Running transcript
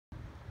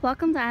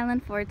Welcome to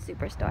Island Ford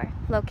Superstore,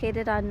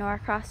 located on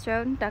Norcross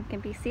Road,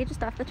 Duncan, BC,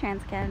 just off the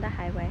Trans-Canada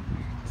Highway.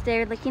 Today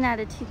we're looking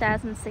at a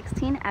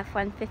 2016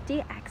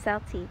 F-150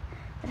 XLT.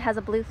 It has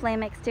a blue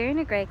flame exterior and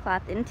a gray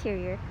cloth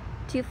interior,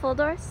 2 full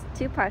doors,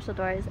 2 partial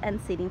doors,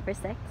 and seating for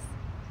 6.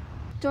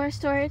 Door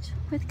storage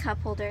with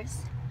cup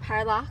holders,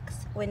 power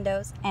locks,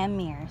 windows, and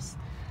mirrors.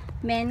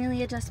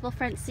 Manually adjustable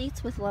front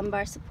seats with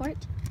lumbar support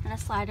and a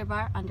slider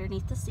bar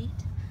underneath the seat.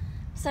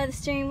 Beside the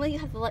steering wheel you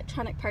have the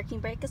electronic parking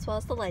brake as well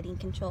as the lighting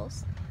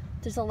controls.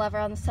 There's a lever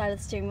on the side of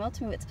the steering wheel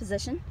to move its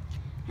position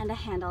and a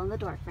handle on the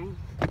door frame.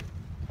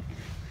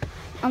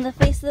 On the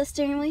face of the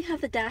steering wheel you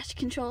have the dash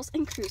controls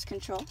and cruise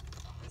control,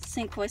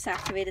 sync voice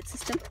activated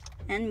system,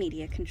 and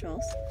media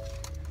controls.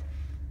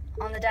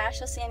 On the dash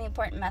you'll see any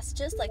important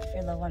messages like if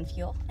you're low on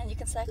fuel, and you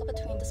can cycle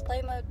between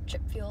display mode,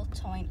 trip fuel,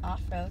 towing,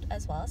 off-road,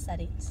 as well as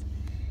settings.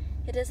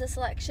 It is a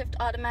select shift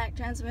automatic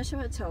transmission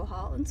with tow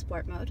haul and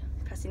sport mode.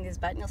 Pressing this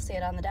button you'll see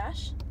it on the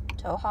dash,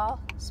 tow haul,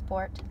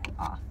 sport, and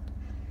off.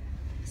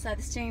 Beside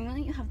the steering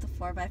wheel you have the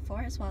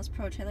 4x4 as well as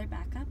Pro Trailer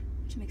backup,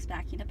 which makes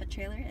backing up a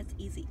trailer as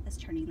easy as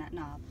turning that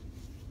knob.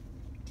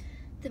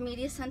 The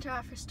media center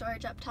offers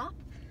storage up top,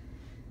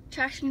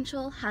 traction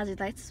control, hazard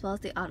lights, as well as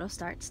the auto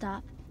start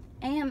stop,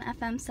 AM,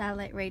 FM,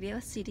 satellite radio,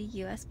 CD,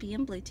 USB,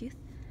 and Bluetooth.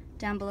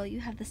 Down below you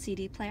have the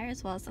CD player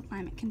as well as the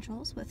climate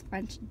controls with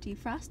front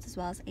defrost as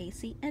well as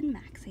AC and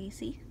max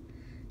AC,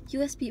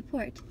 USB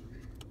port,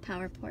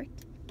 power port,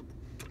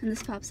 and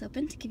this pops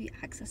open to give you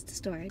access to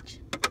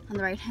storage. On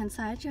the right hand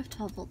side you have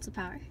 12 volts of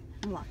power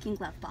and a walk-in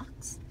glove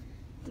box.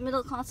 The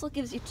middle console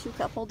gives you 2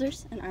 cup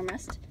holders and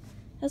armrest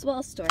as well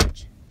as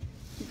storage.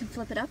 You can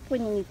flip it up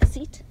when you need the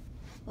seat.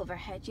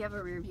 Overhead you have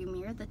a rear view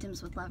mirror that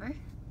dims with lever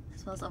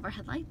as well as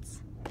overhead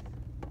lights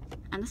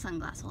and a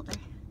sunglass holder.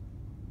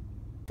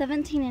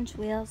 17-inch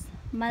wheels,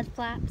 mud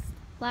flaps,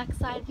 black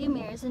side view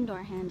mirrors and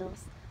door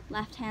handles,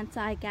 left hand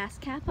side gas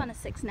cap on a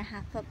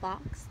 6.5-foot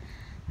box,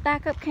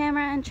 backup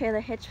camera and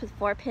trailer hitch with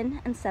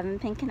 4-pin and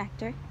 7-pin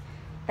connector.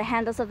 The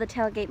handles of the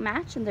tailgate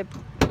match and the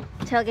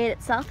tailgate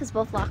itself is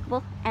both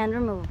lockable and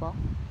removable.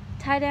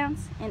 Tie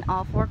downs in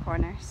all 4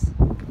 corners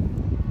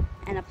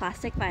and a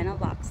plastic vinyl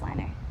box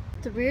liner.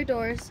 The rear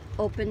doors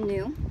open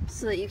new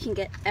so that you can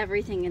get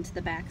everything into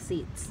the back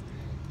seats.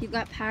 You've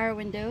got power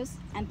windows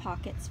and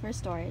pockets for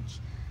storage,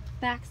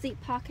 back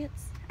seat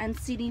pockets and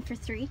seating for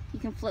 3. You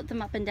can flip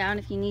them up and down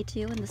if you need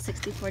to in the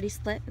 60-40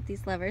 split with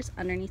these levers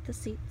underneath the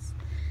seats.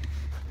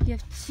 You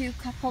have 2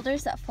 cup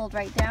holders that fold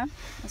right down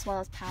as well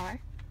as power.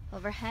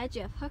 Overhead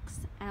you have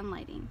hooks and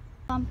lighting,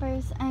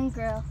 bumpers and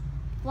grille,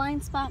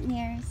 blind spot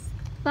mirrors,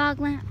 fog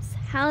lamps,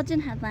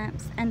 halogen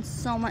headlamps, and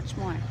so much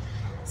more.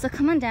 So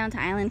come on down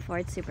to Island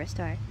Ford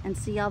Superstore and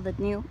see all the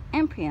new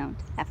and pre-owned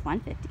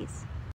F-150s.